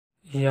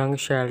Young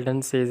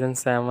Sheldon Season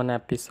 7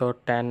 Episode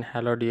 10.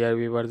 Hello dear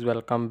viewers,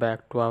 welcome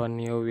back to our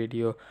new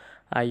video.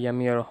 I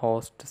am your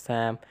host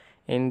Sam.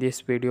 In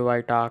this video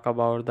I talk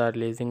about the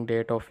releasing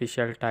date,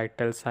 official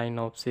title,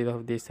 synopsis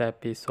of this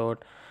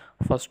episode.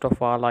 First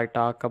of all, I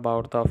talk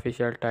about the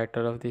official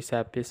title of this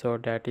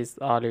episode, that is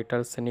A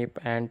Little Snip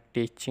and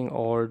Teaching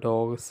All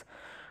Dogs.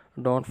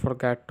 Don't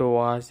forget to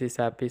watch this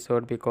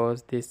episode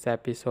because this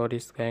episode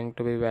is going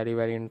to be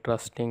very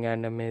interesting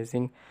and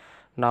amazing.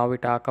 Now we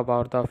talk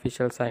about the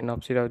official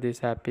synopsis of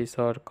this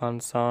episode.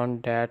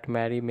 Concerned that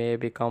Mary may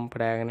become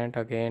pregnant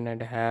again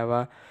and have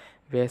a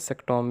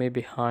vasectomy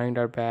behind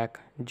her back,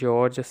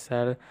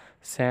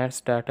 sends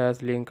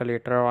status link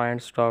letter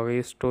and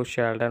stories to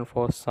Sheldon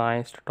for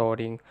science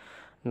tutoring.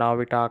 Now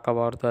we talk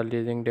about the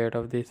releasing date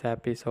of this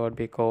episode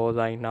because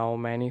I know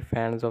many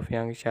fans of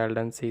Young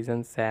Sheldon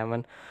season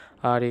 7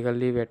 are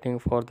eagerly waiting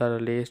for the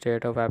release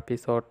date of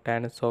episode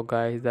 10. So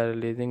guys, the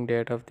releasing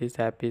date of this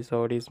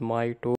episode is May 2.